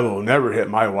 Well, I will never hit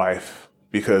my wife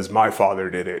because my father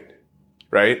did it,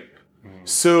 right?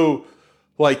 So,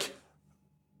 like,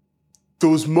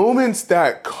 those moments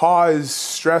that cause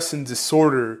stress and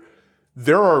disorder,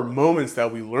 there are moments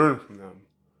that we learn from them,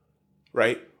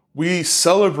 right? We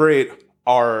celebrate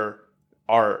our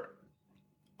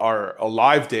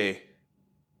Alive Day,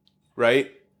 right?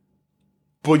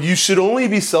 But you should only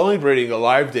be celebrating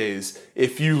Alive Days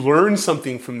if you learn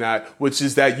something from that, which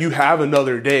is that you have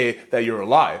another day that you're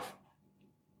alive,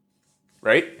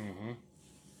 right? Mm-hmm.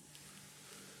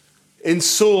 And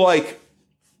so, like,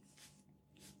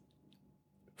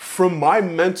 from my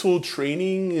mental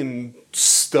training and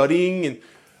studying and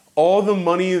all the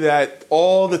money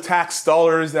all the tax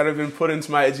dollars that have been put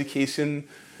into my education,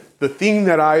 the thing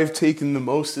that I've taken the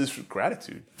most is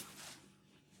gratitude.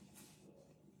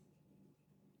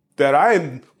 That I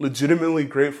am legitimately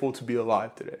grateful to be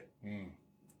alive today.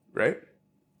 Right?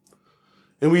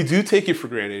 And we do take it for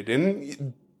granted.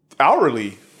 And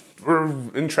hourly, we're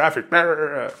in traffic,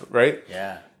 right?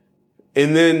 Yeah.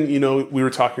 And then, you know, we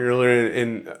were talking earlier,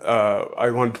 and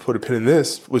I wanted to put a pin in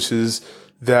this, which is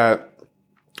that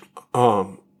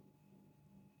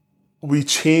we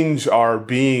change our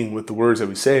being with the words that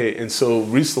we say. And so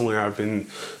recently I've been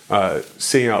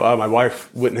saying out loud, my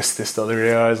wife witnessed this the other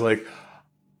day. I was like,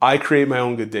 I create my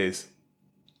own good days,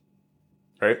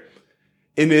 right?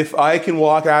 And if I can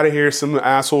walk out of here, some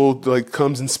asshole like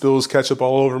comes and spills ketchup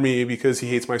all over me because he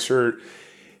hates my shirt,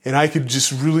 and I could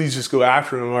just really just go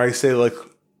after him, or I say like,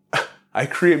 I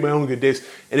create my own good days,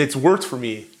 and it's worked for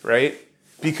me, right?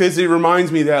 Because it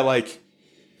reminds me that like,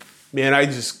 man, I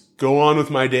just go on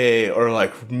with my day, or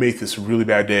like make this a really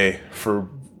bad day for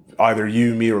either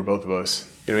you, me, or both of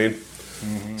us. You know what I mean?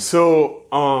 Mm-hmm.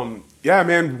 So, yeah,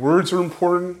 man, words are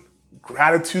important.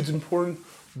 Gratitude's important.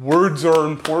 Words are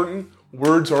important.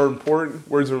 Words are important.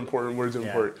 Words are important. Words are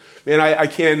important. Man, I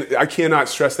cannot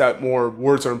stress that more.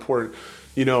 Words are important.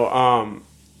 You know,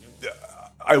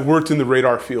 I worked in the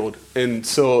radar field, and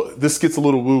so this gets a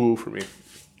little woo-woo for me.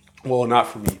 Well, not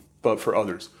for me, but for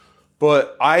others.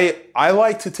 But I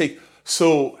like to take,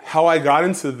 so how I got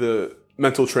into the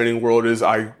mental training world is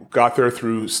I got there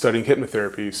through studying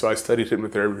hypnotherapy. So I studied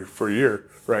hypnotherapy for a year,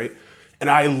 right? And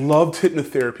I loved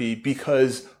hypnotherapy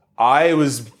because I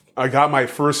got my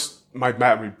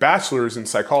bachelor's in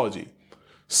psychology.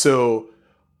 So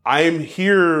I'm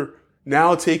here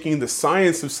now taking the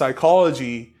science of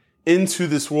psychology into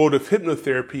this world of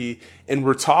hypnotherapy, and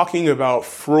we're talking about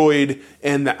Freud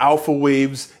and the alpha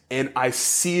waves, and I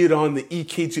see it on the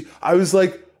EKG. I was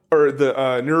like, or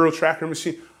the neural tracker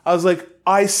machine. I was like,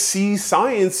 I see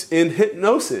science in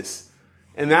hypnosis.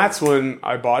 And that's when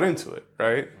I bought into it,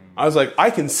 right? I was like,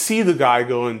 I can see the guy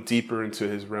going deeper into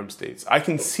his REM states. I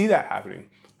can see that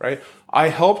happening, right? I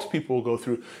helped people go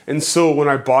through. And so when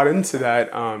I bought into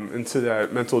that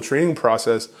mental training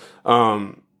process,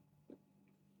 and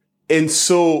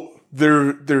so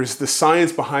there's the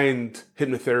science behind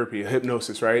hypnotherapy,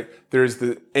 hypnosis, right?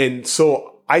 And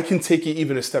so I can take it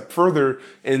even a step further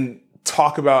and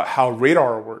talk about how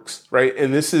radar works, right?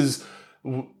 And this is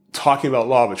talking about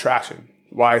law of attraction.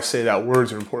 Why I say that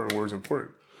words are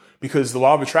important. Because the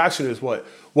law of attraction is what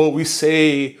we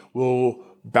say will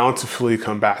bountifully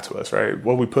come back to us, right?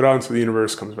 What we put out into the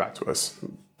universe comes back to us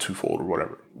twofold or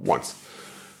whatever, once.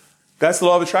 That's the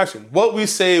law of attraction. What we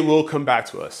say will come back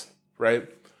to us, right?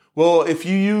 Well, if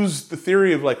you use the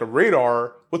theory of like a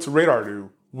radar, what's a radar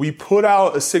do? We put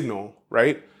out a signal,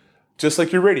 right? Just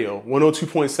like your radio,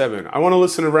 102.7. I want to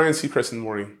listen to Ryan Seacrest in the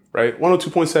morning, right?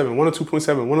 102.7,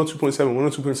 102.7, 102.7,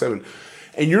 102.7.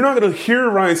 And you're not going to hear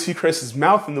Ryan Seacrest's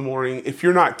mouth in the morning if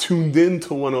you're not tuned in to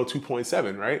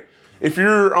 102.7, right? If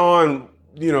you're on,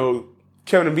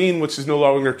 Kevin and Bean, which is no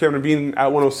longer Kevin and Bean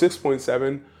at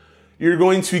 106.7, you're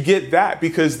going to get that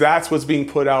because that's what's being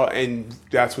put out and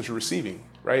that's what you're receiving,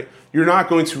 right? You're not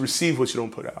going to receive what you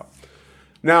don't put out.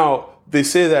 Now, they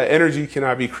say that energy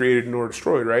cannot be created nor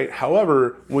destroyed, right?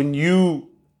 However, when you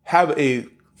have a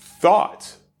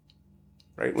thought,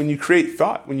 right? When you create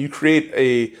thought, when you create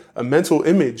a mental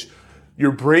image,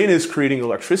 your brain is creating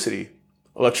electricity.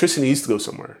 Electricity needs to go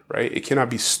somewhere, right? It cannot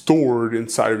be stored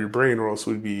inside of your brain or else it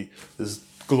would be this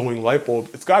glowing light bulb.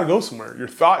 It's got to go somewhere. Your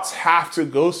thoughts have to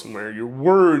go somewhere. Your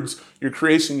words, your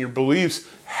creation, your beliefs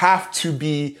have to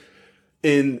be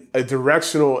in a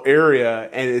directional area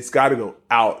and it's got to go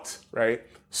out, right?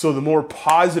 So the more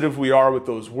positive we are with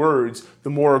those words, the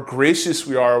more gracious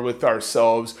we are with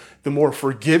ourselves, the more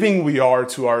forgiving we are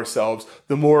to ourselves,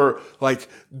 the more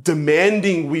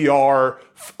demanding we are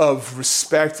of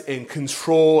respect and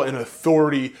control and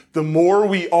authority, the more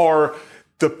we are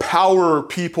the power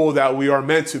people that we are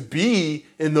meant to be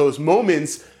in those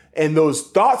moments, and those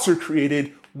thoughts are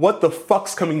created. What the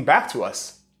fuck's coming back to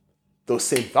us? Those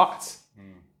same thoughts.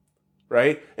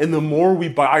 Right? And the more we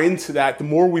buy into that, the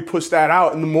more we push that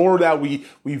out, and the more that we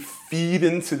feed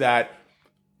into that,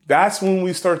 that's when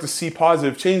we start to see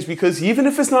positive change. Because even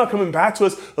if it's not coming back to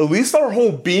us, at least our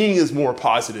whole being is more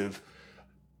positive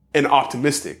and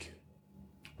optimistic.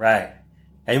 Right.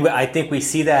 And I think we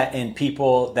see that in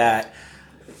people that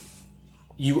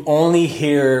you only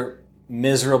hear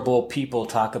miserable people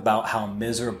talk about how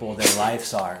miserable their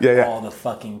lives are all the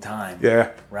fucking time.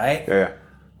 Yeah. Right?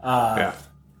 Yeah.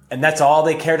 And that's all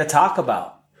they care to talk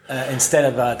about instead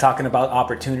of talking about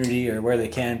opportunity or where they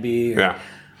can be. I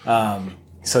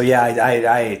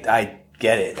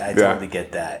get it. I totally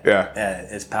get that. Yeah.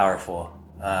 It's powerful.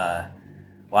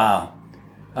 Wow.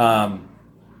 Well,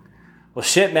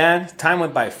 shit, man. Time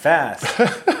went by fast. We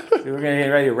were going to get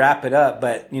ready to wrap it up,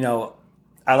 but,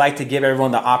 I like to give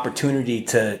everyone the opportunity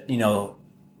to,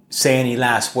 say any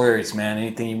last words, man.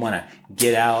 Anything you want to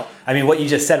get out. I mean, what you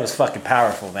just said was fucking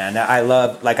powerful, man. I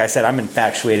love, like I said, I'm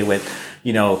infatuated with,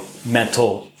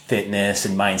 mental fitness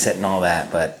and mindset and all that.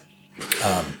 But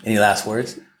any last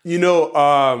words?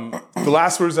 The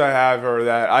last words I have are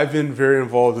that I've been very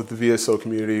involved with the VSO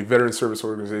community, Veteran Service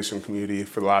Organization community,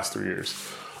 for the last 3 years.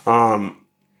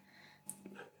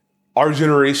 Our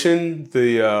generation,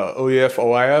 the OEF,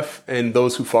 OIF, and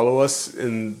those who follow us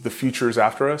in the futures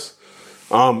after us,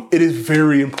 it is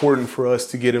very important for us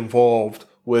to get involved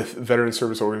with veteran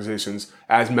service organizations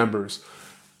as members.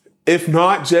 If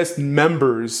not just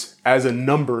members as a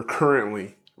number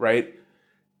currently, right?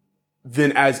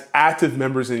 Then as active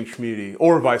members in your community,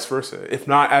 or vice versa. If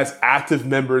not as active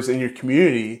members in your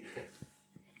community,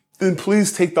 then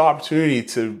please take the opportunity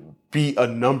to be a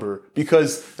number.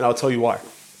 Because, and I'll tell you why.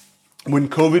 when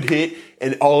COVID hit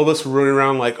and all of us were running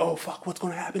around like, oh, fuck, what's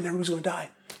going to happen? Everyone's going to die,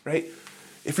 right?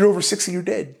 If you're over 60, you're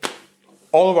dead.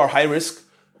 All of our high risk,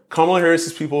 Kamala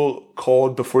Harris's people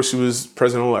called before she was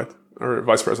president-elect or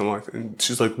vice president-elect. And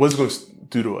she's like, what's it going to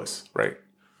do to us, right?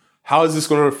 How is this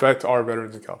going to affect our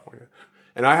veterans in California?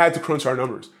 And I had to crunch our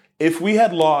numbers. If we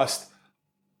had lost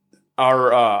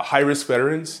our high-risk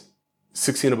veterans,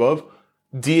 60 and above,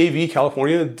 DAV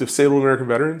California, Disabled American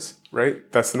Veterans,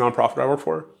 right? That's the nonprofit I work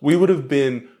for. We would have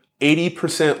been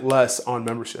 80% less on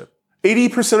membership.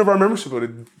 80% of our membership would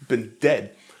have been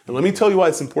dead. And let me tell you why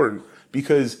it's important.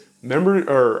 Because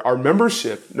our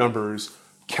membership numbers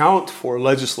count for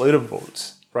legislative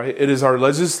votes, right? It is our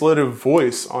legislative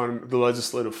voice on the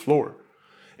legislative floor.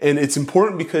 And it's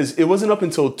important because it wasn't up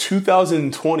until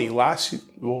 2020,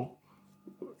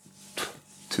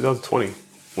 2020,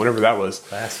 whenever that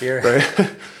was. Last year.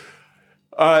 Right?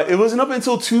 It wasn't up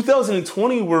until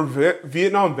 2020 where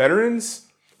Vietnam veterans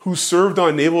who served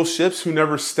on naval ships, who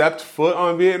never stepped foot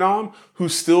on Vietnam, who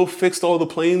still fixed all the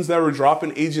planes that were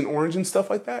dropping Agent Orange and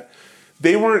stuff like that,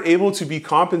 they weren't able to be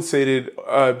compensated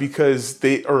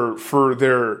for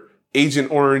their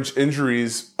Agent Orange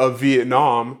injuries of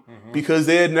Vietnam because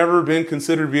they had never been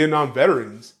considered Vietnam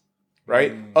veterans,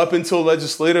 right? Up until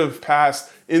legislative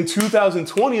passed in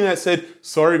 2020 that said,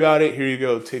 sorry about it, here you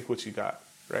go, take what you got,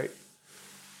 right?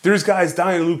 There's guys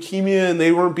dying of leukemia and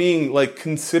they weren't being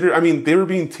considered. I mean, they were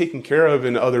being taken care of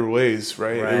in other ways,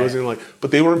 right? It wasn't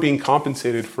but they weren't being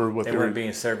compensated for what they weren't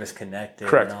being service connected.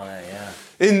 Correct. And all that, yeah.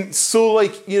 And so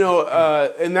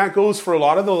and that goes for a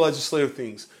lot of the legislative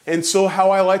things. And so how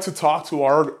I like to talk to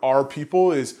our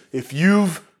people is if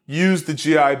you've used the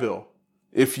GI Bill,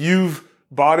 if you've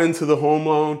bought into the home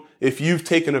loan, if you've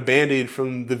taken a Band-Aid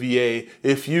from the VA,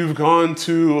 if you've gone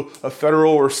to a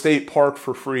federal or state park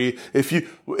for free,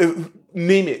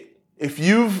 name it. If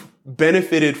you've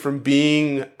benefited from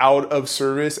being out of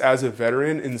service as a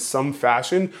veteran in some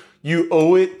fashion, you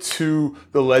owe it to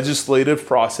the legislative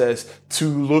process to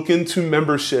look into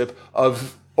membership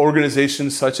of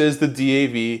organizations such as the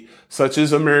DAV, such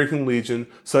as American Legion,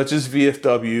 such as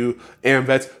VFW,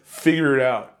 AMVETS, figure it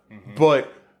out.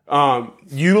 But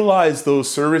utilize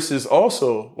those services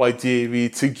also, like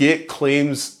DAV, to get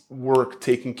claims work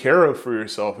taken care of for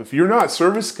yourself. If you're not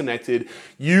service connected,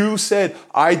 you said,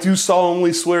 I do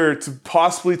solemnly swear to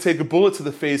possibly take a bullet to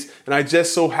the face, and I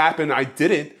just so happen I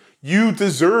didn't. You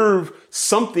deserve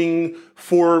something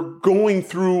for going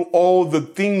through all the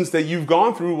things that you've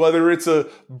gone through, whether it's a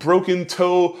broken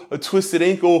toe, a twisted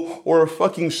ankle, or a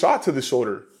fucking shot to the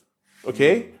shoulder.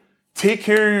 Okay? Take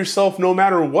care of yourself no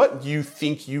matter what you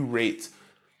think you rate.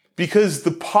 Because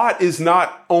the pot is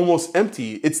not almost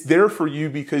empty. It's there for you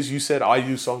because you said, I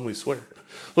do solemnly swear.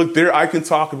 Look, I can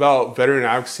talk about veteran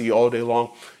advocacy all day long.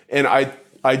 And I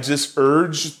just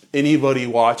urge anybody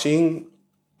watching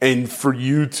and for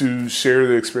you to share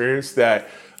the experience that,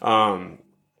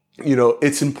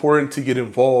 it's important to get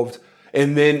involved.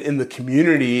 And then in the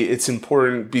community, it's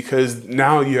important because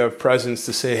now you have presence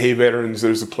to say, hey, veterans,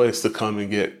 there's a place to come and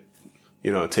get,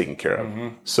 taken care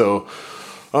of. So,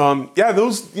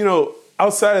 those,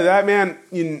 outside of that, man,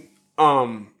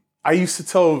 I used to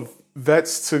tell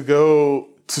vets to go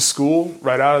to school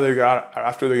right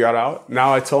after they got out.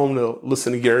 Now I tell them to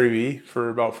listen to Gary Vee for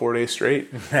about 4 days straight.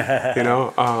 There's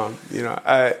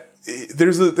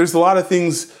a lot of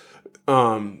things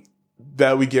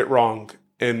that we get wrong.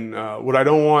 And what I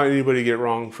don't want anybody to get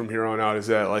wrong from here on out is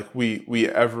that we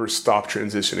ever stop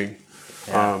transitioning.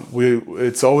 Yeah.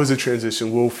 It's always a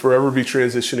transition. We'll forever be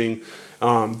transitioning.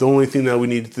 The only thing that we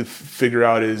need to figure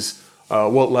out is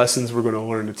what lessons we're going to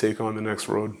learn to take on the next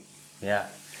road. Yeah.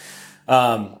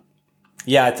 I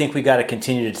think we got to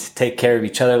continue to take care of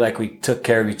each other like we took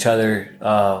care of each other,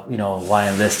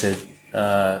 while enlisted.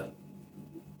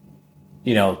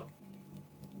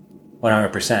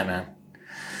 100%, man.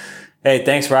 Hey,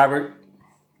 thanks, Robert.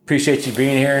 Appreciate you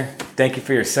being here. Thank you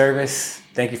for your service.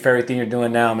 Thank you for everything you're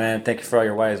doing now, man. Thank you for all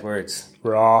your wise words.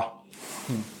 Raw.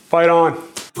 Fight on.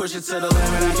 Push it to the limit,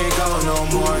 I can't go no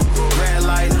more. Red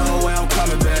light, no